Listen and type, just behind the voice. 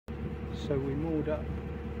So we moored up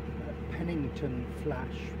at Pennines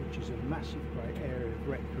Flash, which is a massive great area of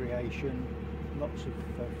recreation, lots of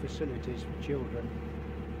facilities for children,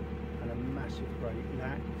 and a massive great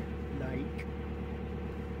lake.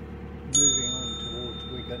 Moving on towards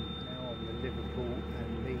Wigan, now on the Liverpool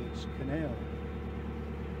and Leeds Canal.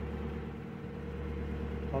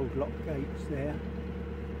 Old lock gates there.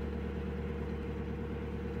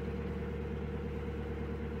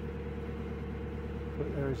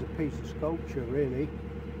 But there is a piece of sculpture really.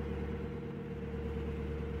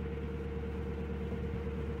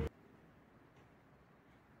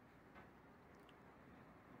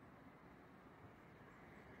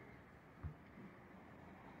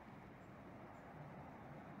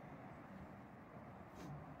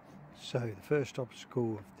 So the first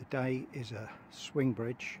obstacle of the day is a swing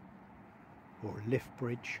bridge or a lift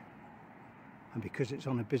bridge, and because it's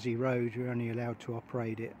on a busy road you're only allowed to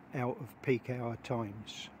operate it out of peak hour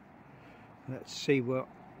times. Let's see what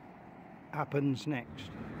happens next.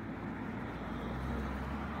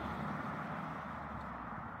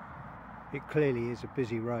 It clearly is a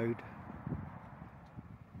busy road.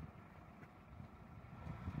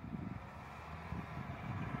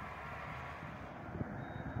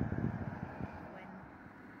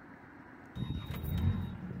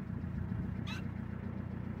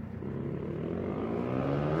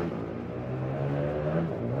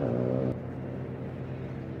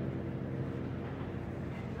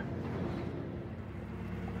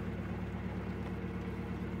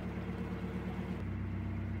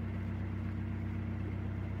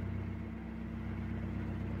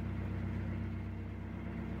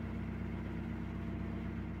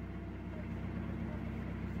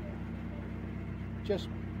 Just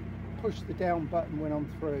push the down button when I'm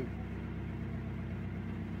through.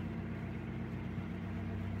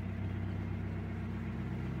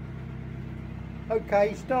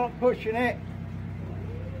 Okay, start pushing it.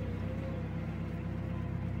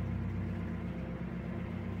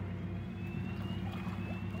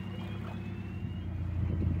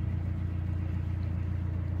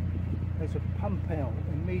 There's a pump out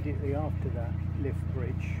immediately after that lift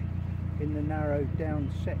bridge in the narrowed down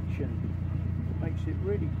section. Makes it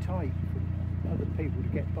really tight for other people to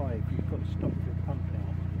get by if you've got to stop for a pump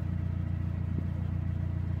out.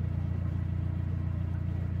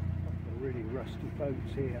 Really rusty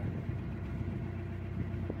boats here.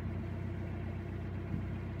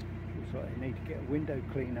 Looks like they need to get a window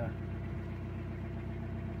cleaner.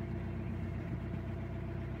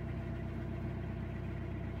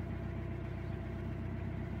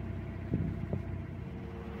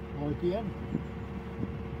 IBM.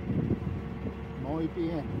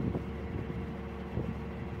 IBM.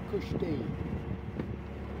 Kushti.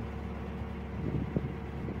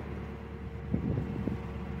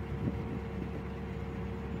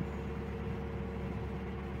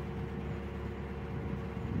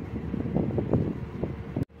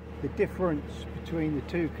 The difference between the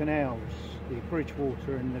two canals, the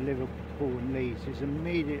Bridgewater and the Liverpool and Leeds, is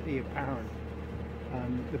immediately apparent.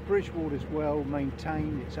 The Bridgewater is well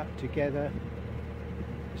maintained, it's up together.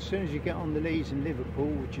 As soon as you get on the Leeds and Liverpool,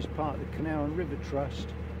 which is part of the Canal and River Trust,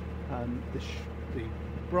 the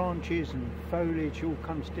branches and foliage all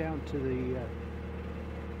comes down to the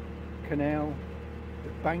canal.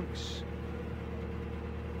 The banks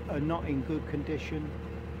are not in good condition.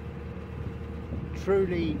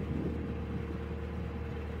 Truly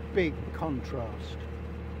big contrast.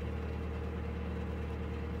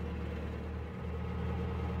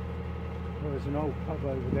 There's an old pub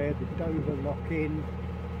over there, the Dover Lock-In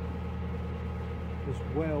is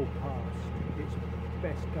well past its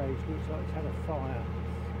best days. Looks like it's had a fire.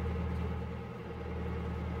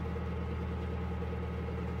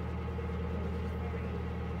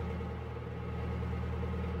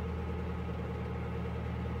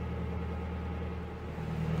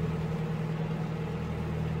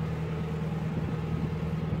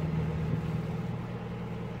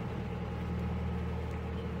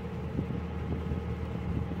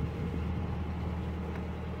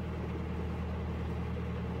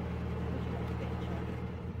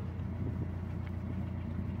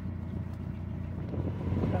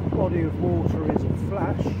 Body of water is a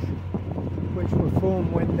flash, which will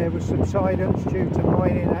form when there was subsidence due to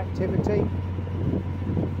mining activity.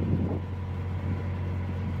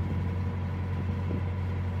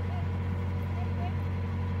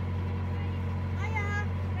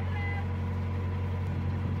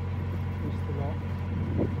 Here's the lock.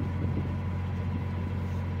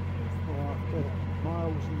 So after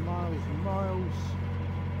miles and miles and miles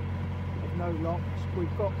of no locks,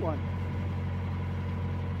 we've got one.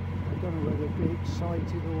 I don't know whether to be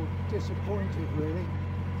excited or disappointed really.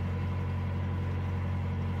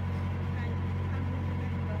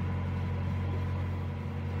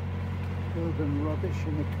 urban rubbish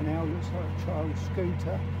in the canal. Looks like a child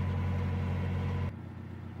scooter.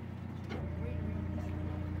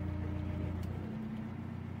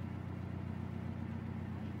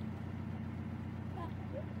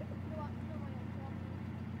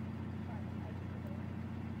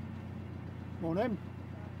 Morning.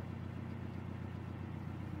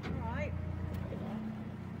 All right.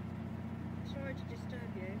 Sorry to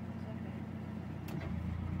disturb you.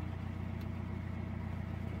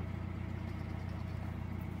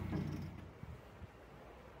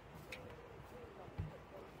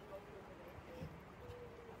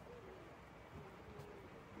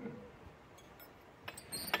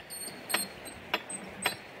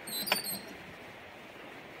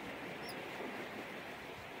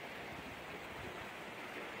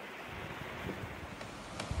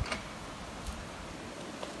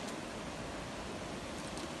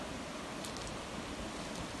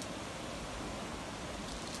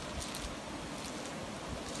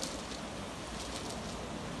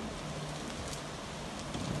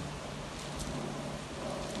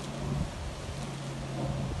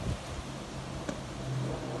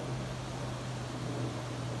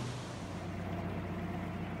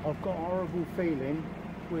 I've got a horrible feeling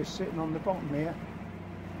we're sitting on the bottom here.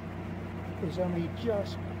 It's only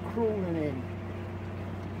just crawling in.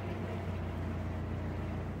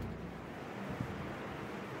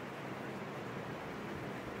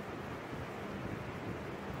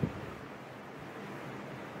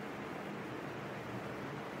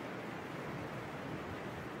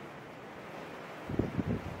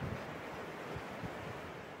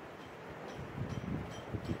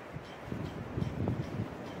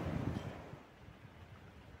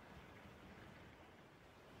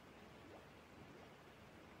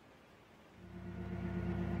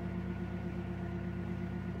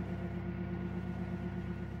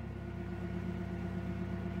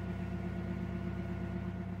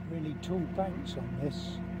 Really tall banks on this.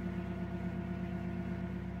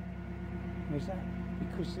 Is that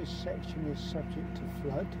because this section is subject to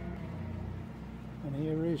flood? And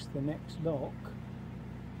here is the next lock.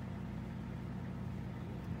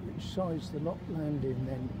 Which side's the lock landing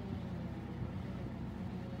then?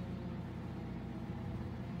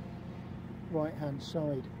 Right hand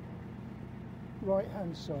side. Right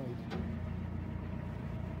hand side.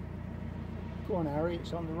 Go on Harry,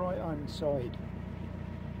 it's on the right hand side.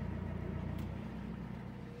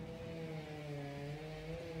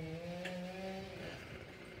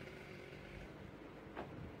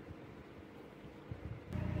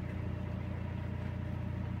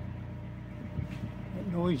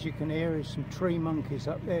 Noise you can hear is some tree monkeys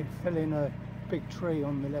up there felling a big tree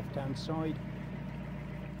on the left hand side.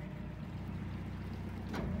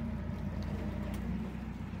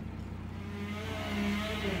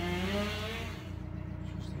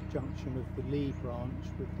 It's just the junction of the Leigh branch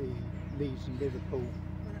with the Leeds and Liverpool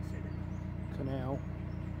Canal.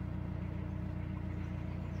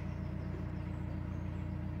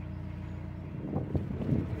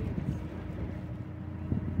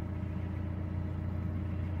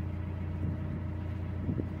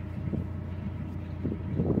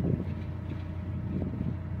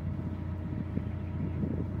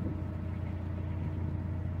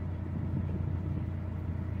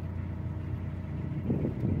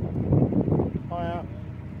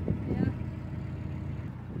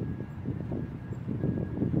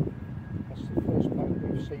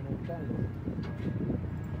 Seen all day.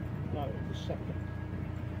 No, the second.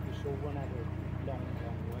 We saw one other line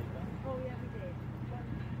down the way back. Oh yeah, we did.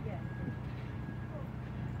 Yeah.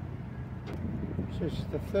 So it's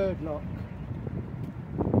the third lock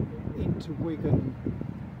into Wigan,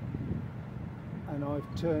 and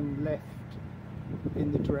I've turned left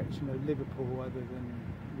in the direction of Liverpool other than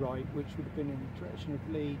right, which would have been in the direction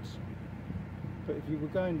of Leeds. But if you were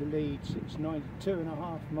going to Leeds, it's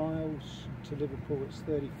 92.5 miles. To Liverpool, it's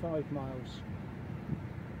 35 miles.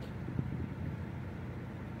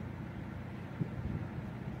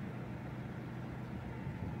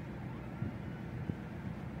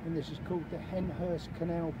 And this is called the Henhurst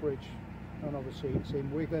Canal Bridge, and obviously it's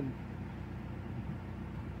in Wigan.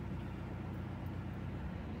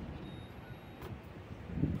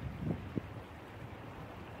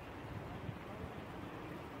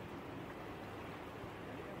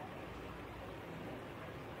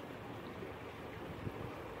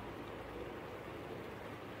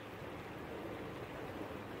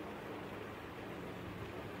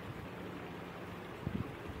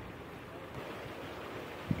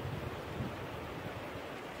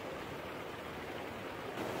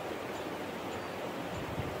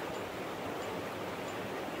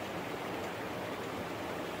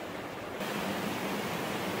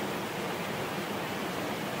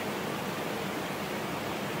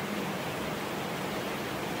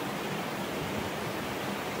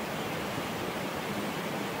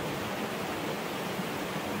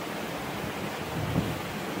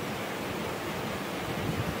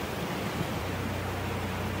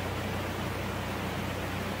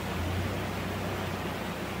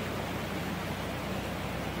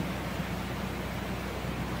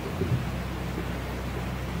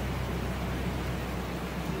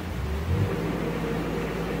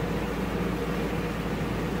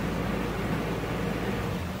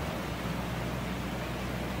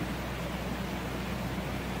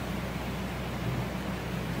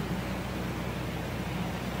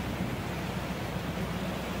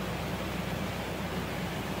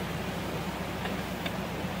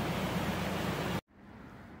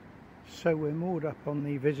 So we're moored up on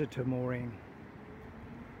the visitor mooring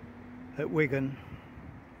at Wigan.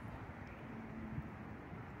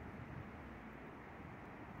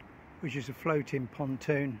 Which is a floating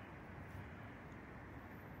pontoon,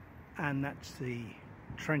 and that's the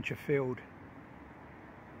trencher field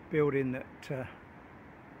building that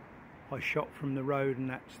I shot from the road, and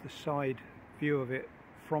that's the side view of it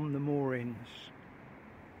from the moorings.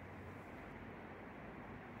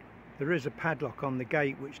 There is a padlock on the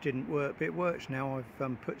gate which didn't work, but it works now.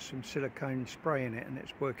 I've put some silicone spray in it and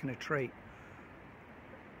it's working a treat.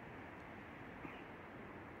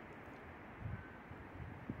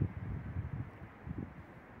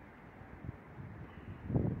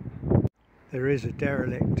 There is a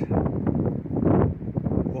derelict,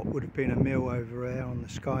 what would have been a mill over there on the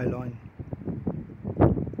skyline.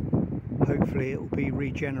 Hopefully it will be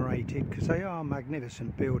regenerated because they are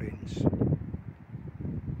magnificent buildings.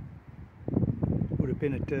 Would have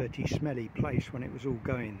been a dirty, smelly place when it was all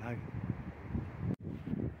going though.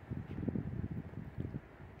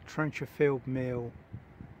 Trencherfield Mill,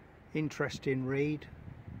 interesting read.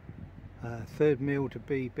 Third mill to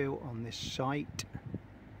be built on this site.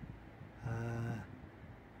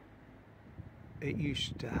 It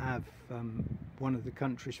used to have one of the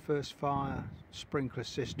country's first fire sprinkler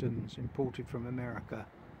systems imported from America.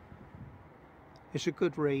 It's a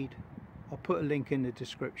good read. I'll put a link in the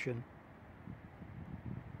description.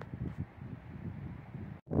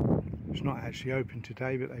 It's not actually open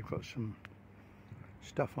today, but they've got some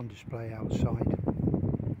stuff on display outside.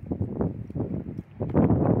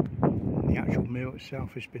 The actual mill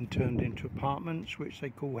itself has been turned into apartments, which they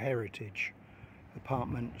call heritage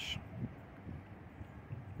apartments.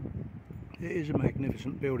 It is a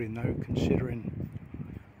magnificent building though, considering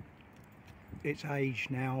its age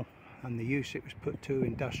now and the use it was put to,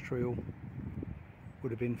 industrial.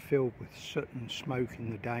 Would have been filled with soot and smoke in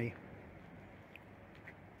the day.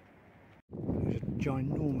 There's a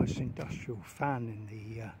ginormous industrial fan in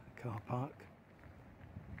the car park.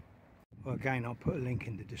 Well, again, I'll put a link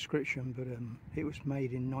in the description, but it was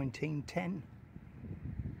made in 1910.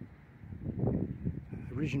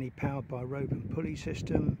 Originally powered by a rope and pulley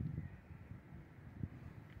system.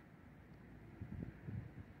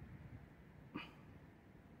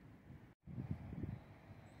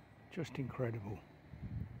 Just incredible.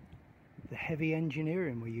 The heavy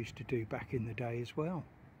engineering we used to do back in the day as well.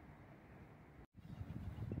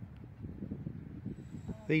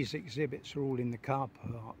 These exhibits are all in the car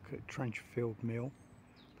park at Trencherfield Mill,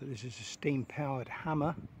 but this is a steam powered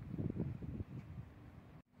hammer,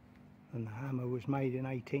 and the hammer was made in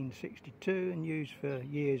 1862 and used for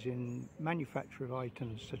years in manufacture of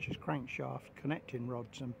items such as crankshaft, connecting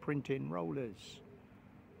rods and printing rollers.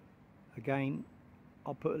 Again,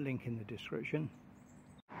 I'll put a link in the description.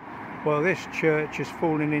 Well, this church has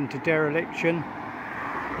fallen into dereliction.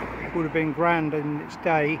 It would have been grand in its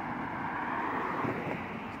day.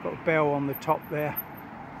 It's got a bell on the top there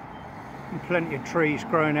and plenty of trees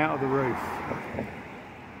growing out of the roof.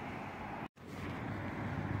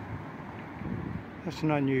 That's an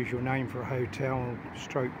unusual name for a hotel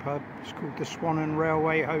stroke pub. It's called the Swan and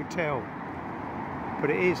Railway Hotel, but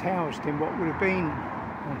it is housed in what would have been,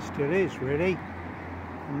 and still is really,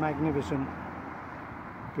 a magnificent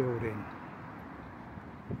building.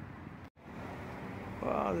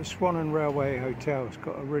 Well, the Swan and Railway Hotel has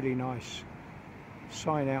got a really nice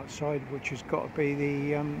sign outside, which has got to be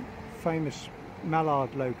the famous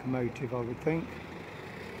Mallard locomotive, I would think.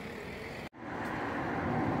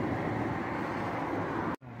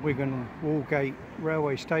 Wigan Wallgate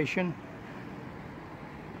railway station.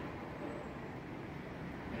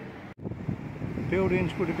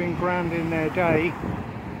 Buildings would have been grand in their day.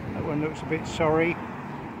 That one looks a bit sorry.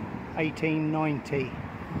 1890.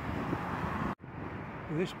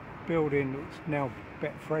 Well, this building that's now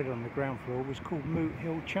Betfred on the ground floor was called Moot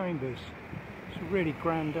Hill Chambers. It's a really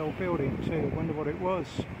grand old building too. I wonder what it was.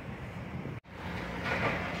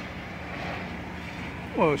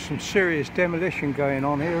 Well, there's some serious demolition going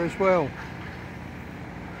on here as well.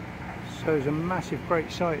 So it's a massive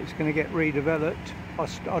great site. It's going to get redeveloped.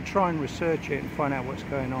 I'll try and research it and find out what's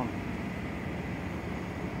going on.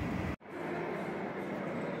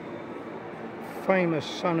 Famous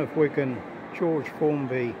son of Wigan, George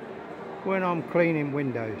Formby, when I'm cleaning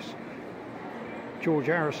windows. George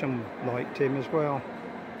Harrison liked him as well.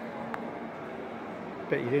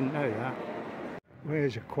 Bet you didn't know that.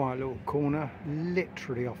 There's a quiet little corner,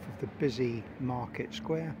 literally off of the busy market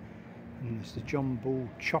square. And there's the John Bull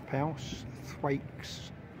Chop House,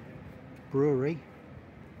 Thwaites Brewery,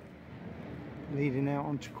 leading out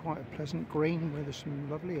onto quite a pleasant green where there's some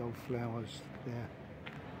lovely old flowers there.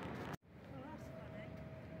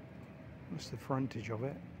 That's the frontage of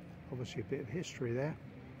it. Obviously a bit of history there.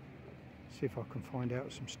 See if I can find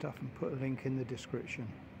out some stuff and put a link in the description.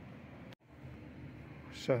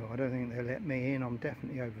 So I don't think they'll let me in. I'm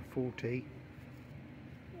definitely over 40.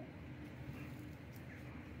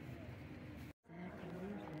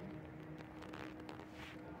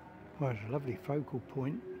 Well, it's a lovely focal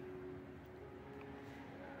point,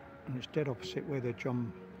 and it's dead opposite where the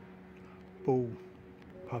John Bull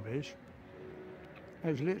pub is.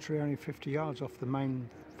 It's literally only 50 yards off the main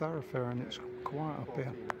thoroughfare, and it's quiet up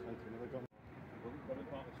here.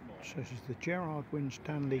 So this is the Gerard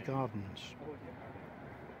Winstanley Gardens.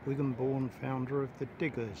 Wigan-born founder of the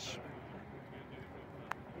Diggers.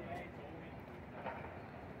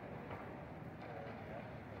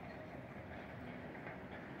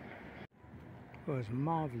 Well, there's a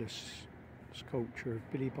marvellous sculpture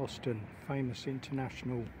of Billy Boston, famous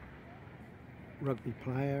international rugby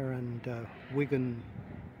player and Wigan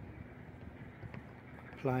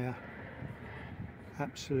player,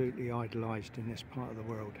 absolutely idolised in this part of the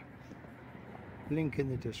world. Link in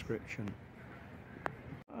the description.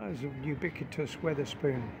 There's a ubiquitous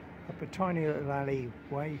Wetherspoon up a tiny little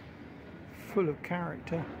alleyway full of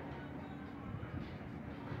character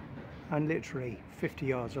and literally 50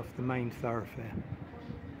 yards off the main thoroughfare.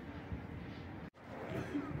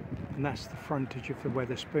 And that's the frontage of the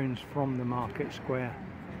Wetherspoons from the market square.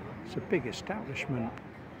 It's a big establishment.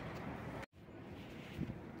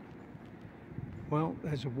 Well,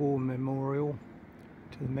 there's a war memorial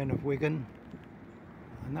to the men of Wigan,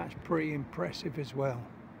 and that's pretty impressive as well.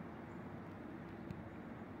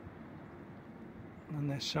 And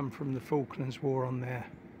there's some from the Falklands War on there,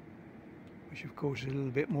 which of course is a little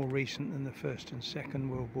bit more recent than the First and Second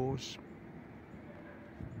World Wars.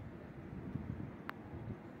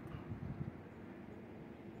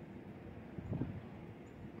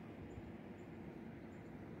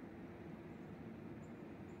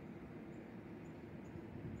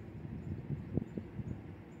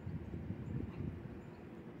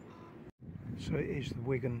 So it is the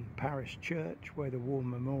Wigan Parish Church where the War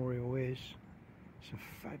Memorial is. Some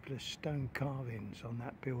fabulous stone carvings on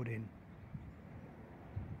that building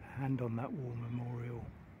and on that War Memorial.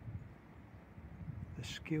 The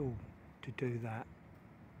skill to do that,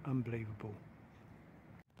 unbelievable.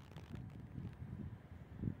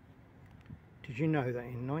 Did you know that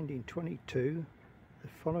in 1922 the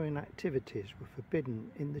following activities were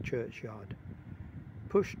forbidden in the churchyard?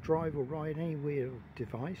 Push, drive or ride any wheel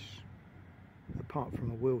device, apart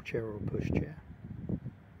from a wheelchair or a pushchair.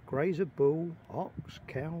 Graze a bull, ox,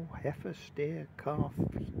 cow, heifer, steer, calf,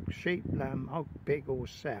 sheep, lamb, hog, pig or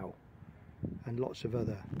sow, and lots of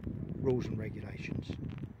other rules and regulations.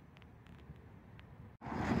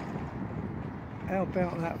 How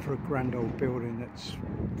about that for a grand old building that's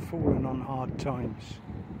fallen on hard times?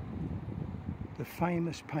 The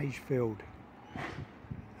famous Pagefield,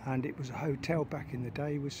 and it was a hotel back in the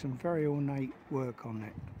day with some very ornate work on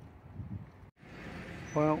it.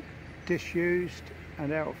 Well, disused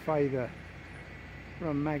and out of favour. What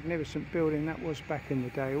a magnificent building that was back in the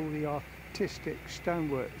day, all the artistic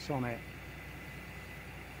stoneworks on it.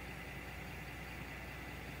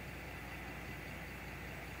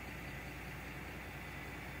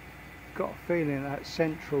 Got a feeling that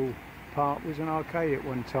central part was an arcade at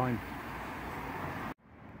one time.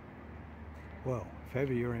 Well, if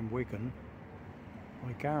ever you're in Wigan,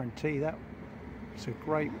 I guarantee that it's a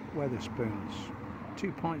great Wetherspoons.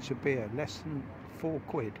 2 pints of beer, less than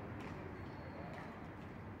 £4.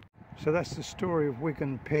 So that's the story of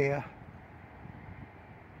Wigan Pier,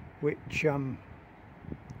 which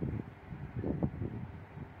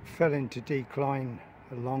fell into decline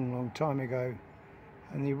a long time ago,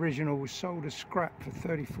 and the original was sold as scrap for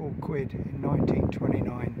 £34 in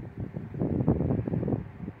 1929.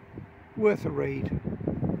 Worth a read.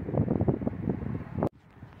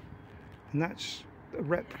 And that's a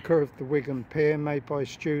replica of the Wigan Pier made by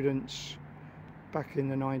students back in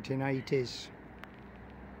the 1980s.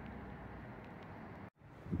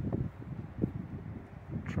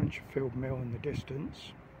 Trencherfield Mill in the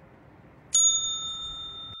distance.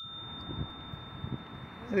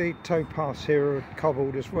 The towpaths here are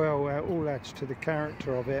cobbled as well, all adds to the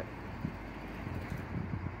character of it.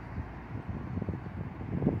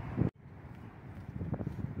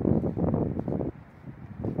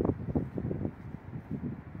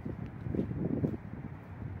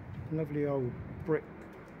 Lovely old brick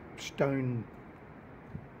stone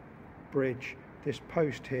bridge. This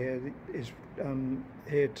post here is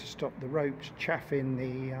here to stop the ropes chaffing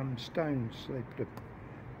the stones. So they put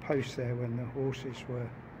a post there when the horses were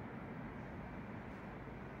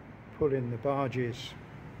pulling the barges.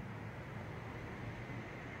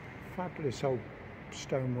 Fabulous old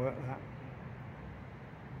stonework that.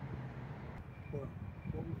 Well,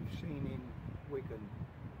 what we've seen in Wigan,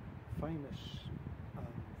 famous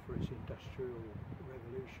for its industrial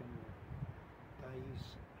revolution days,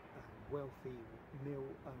 wealthy mill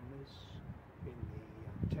owners in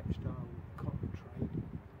the textile cotton trade,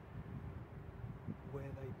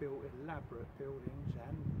 where they built elaborate buildings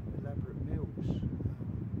and elaborate mills,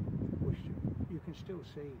 which you can still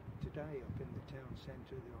see today up in the town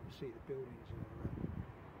centre. Obviously the buildings are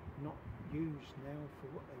not used now for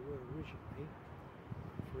what they were originally.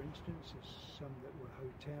 For instance, there's some that were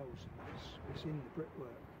hotels, and it's in the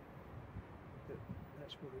brickwork.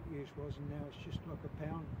 That's what it used was, and now it's just like a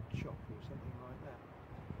pound shop or something like that.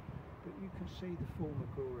 But you can see the former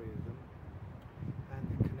glory of them, and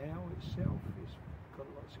the canal itself has got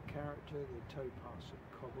lots of character. The towpaths are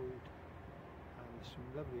cobbled, and there's some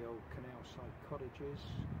lovely old canal side cottages.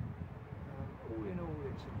 All in all,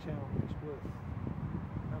 it's a town that's worth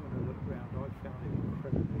having a look round. I found it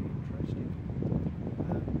incredibly interesting.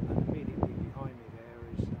 And immediately behind me there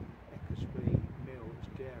is Ecclesby Mill. It's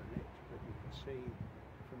derelict, but you can see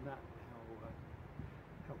from that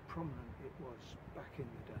how prominent it was back in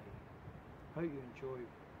the day. Hope you enjoy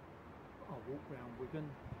our walk round Wigan.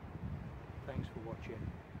 Thanks for watching.